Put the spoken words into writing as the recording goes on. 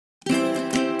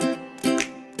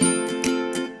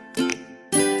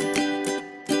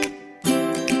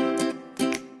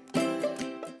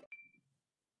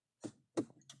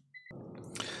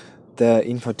the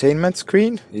infotainment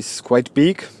screen is quite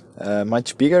big,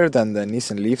 much bigger than the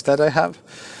Nissan Leaf that I have.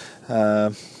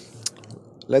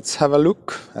 Let's have a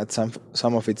look at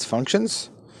some of its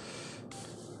functions.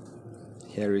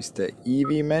 Here is the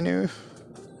EV menu.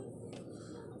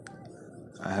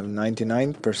 I have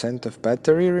 99% of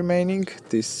battery remaining.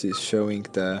 This is showing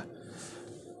the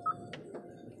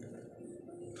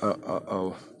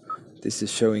this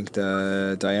is showing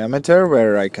the diameter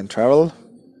where I can travel.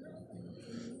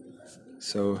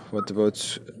 So what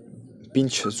about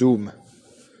pinch zoom?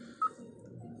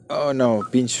 Oh no,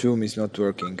 pinch zoom is not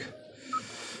working.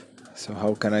 So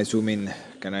how can I zoom in?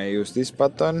 Can I use this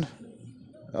button?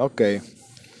 Okay,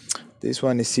 this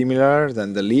one is similar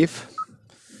than the Leaf.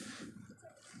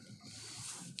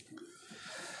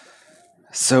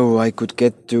 So I could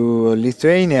get to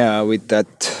Lithuania with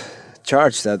that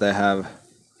charge that I have.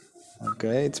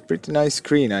 Okay, it's a pretty nice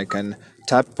screen. I can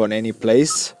tap on any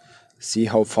place, see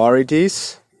how far it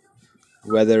is,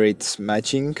 whether it's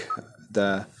matching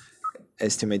the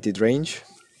estimated range.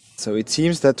 So it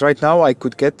seems that right now I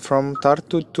could get from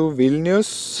Tartu to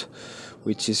Vilnius,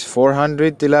 which is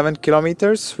 411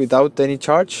 kilometers without any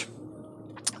charge.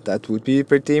 That would be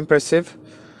pretty impressive.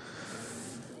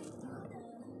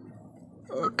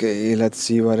 Okay, let's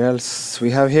see what else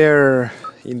we have here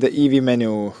in the EV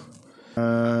menu.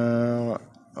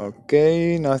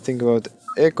 Okay, nothing about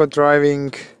eco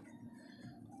driving.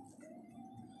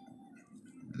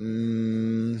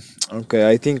 Okay,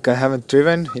 I think I haven't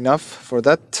driven enough for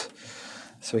that.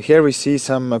 So here we see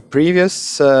some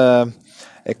previous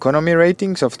economy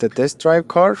ratings of the test drive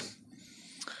car.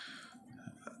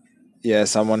 Yeah,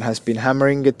 someone has been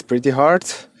hammering it pretty hard.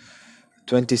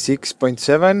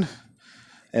 26.7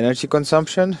 energy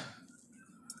consumption.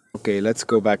 Okay, let's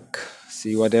go back,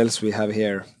 see what else we have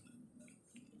here.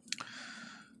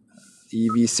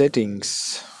 EV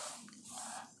settings.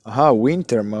 Aha,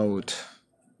 winter mode.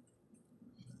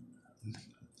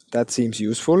 That seems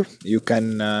useful. You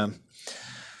can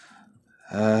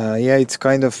yeah, it's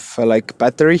kind of like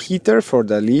battery heater for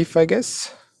the Leaf, I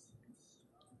guess.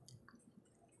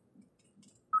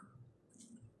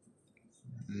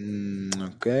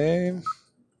 Okay.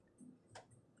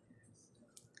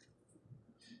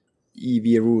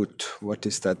 EV route, what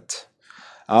is that?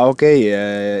 Okay,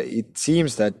 it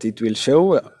seems that it will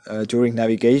show during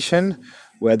navigation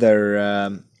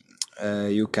whether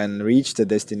you can reach the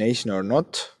destination or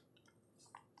not.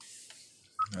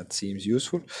 That seems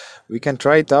useful. We can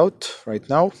try it out right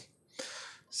now.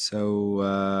 So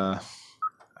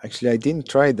actually I didn't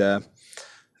try the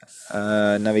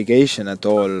navigation at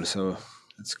all, so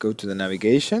let's go to the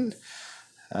navigation.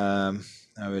 I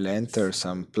will enter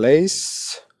some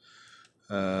place.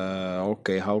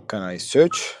 Okay, how can I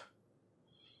search?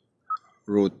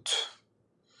 Route.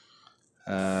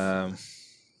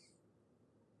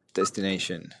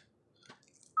 Destination.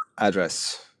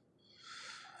 Address.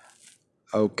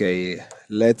 Okay,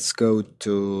 let's go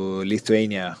to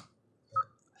Lithuania.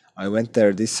 I went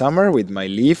there this summer with my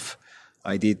Leaf.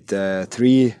 I did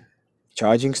 3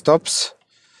 charging stops.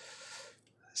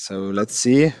 So let's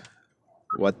see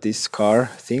what this car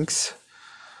thinks,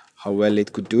 how well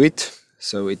it could do it.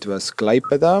 So it was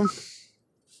Klaipėda,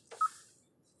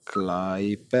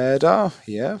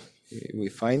 yeah, we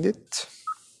find it.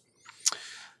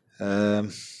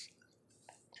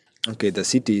 Okay, the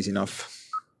city is enough.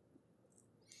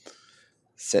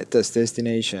 Set as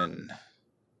destination.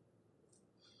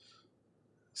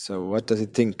 So what does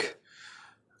it think?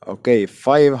 Okay,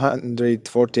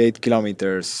 548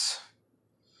 kilometers.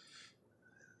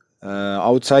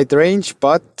 Outside the range,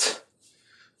 but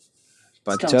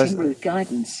route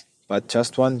guidance. But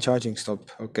just one charging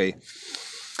stop. Okay.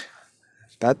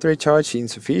 Battery charge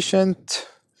insufficient.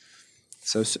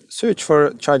 So search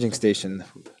for charging station.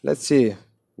 Let's see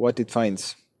what it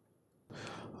finds.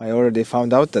 I already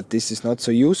found out that this is not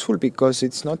so useful because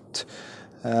it's not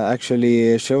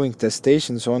actually showing the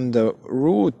stations on the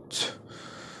route.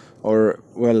 Or,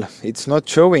 well, it's not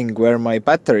showing where my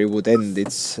battery would end.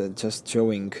 It's just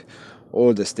showing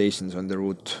all the stations on the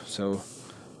route. So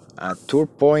at tour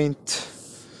point.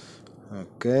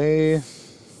 Okay.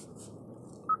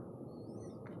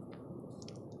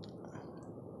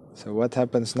 So what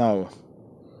happens now?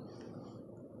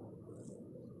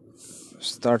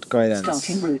 Start guidance.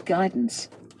 Starting route guidance.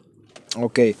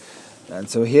 Okay, and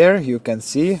so here you can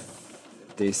see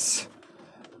this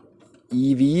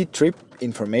EV trip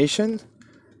information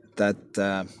that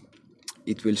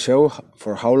it will show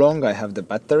for how long I have the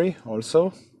battery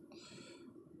also.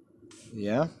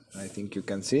 Yeah, I think you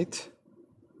can see it.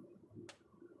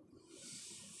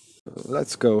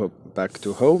 Let's go back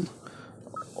to home,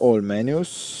 all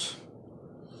menus.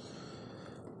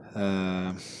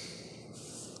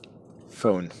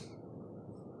 phone.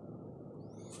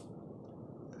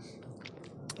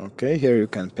 Okay, here you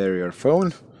can pair your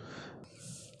phone.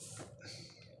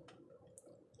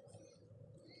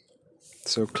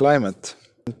 So climate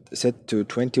set to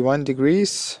 21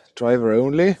 degrees, driver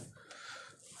only.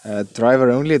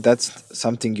 Driver only, that's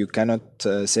something you cannot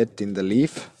set in the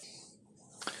Leaf.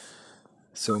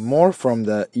 So more from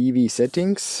the EV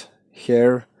settings.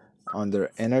 Here under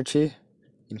energy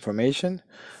information,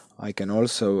 I can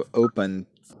also open.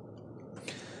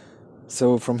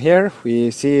 So from here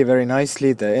we see very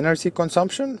nicely the energy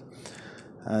consumption,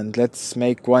 and let's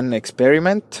make one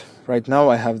experiment. Right now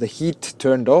I have the heat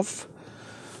turned off,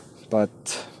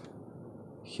 but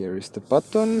here is the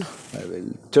button. I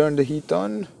will turn the heat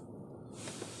on.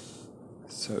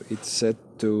 So it's set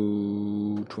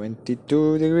to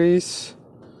 22 degrees,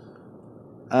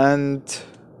 and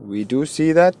we do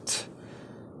see that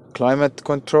climate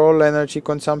control energy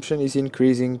consumption is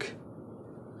increasing.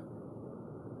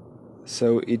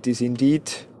 So it is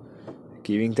indeed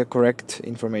giving the correct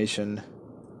information,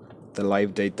 the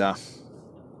live data.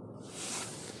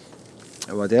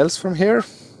 What else from here?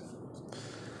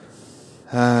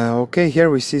 Okay, here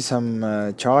we see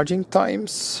some charging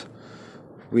times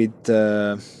with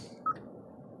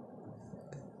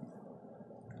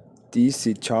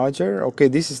DC charger. Okay,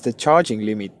 this is the charging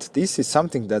limit. This is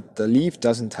something that the Leaf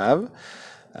doesn't have.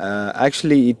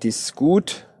 Actually, it is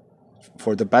good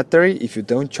for the battery if you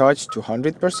don't charge to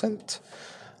 100%.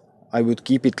 I would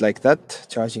keep it like that,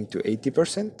 charging to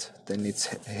 80%. Then it's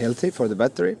healthy for the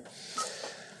battery.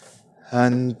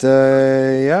 And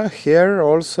yeah, here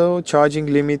also charging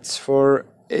limits for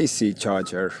AC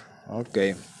charger.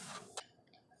 Okay.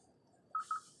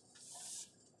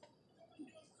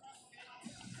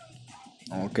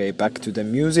 Okay, back to the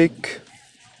music.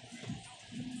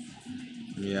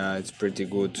 Yeah, it's pretty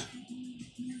good.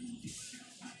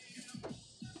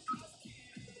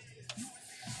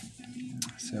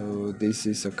 So this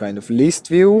is a kind of list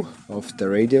view of the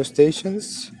radio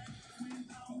stations.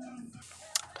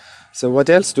 So what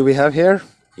else do we have here?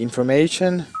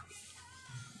 Information.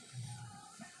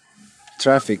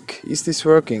 Traffic. Is this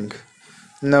working?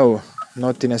 No,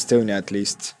 not in Estonia at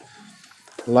least.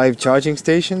 Live charging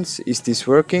stations. Is this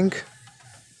working?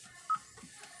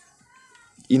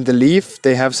 In the Leaf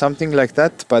they have something like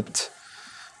that, but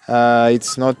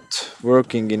it's not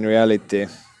working in reality.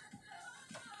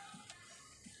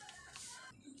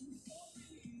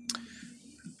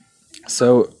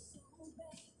 So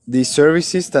these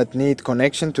services that need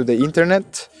connection to the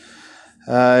internet,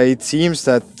 it seems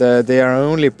that they are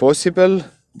only possible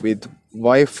with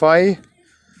Wi-Fi.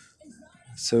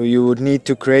 So you would need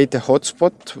to create a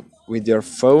hotspot with your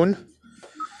phone.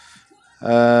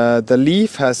 The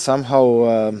Leaf has somehow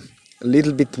a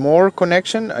little bit more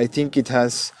connection. I think it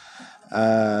has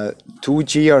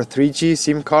 2G or 3G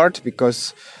SIM card,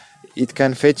 because it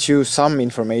can fetch you some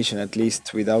information at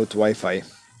least without Wi-Fi.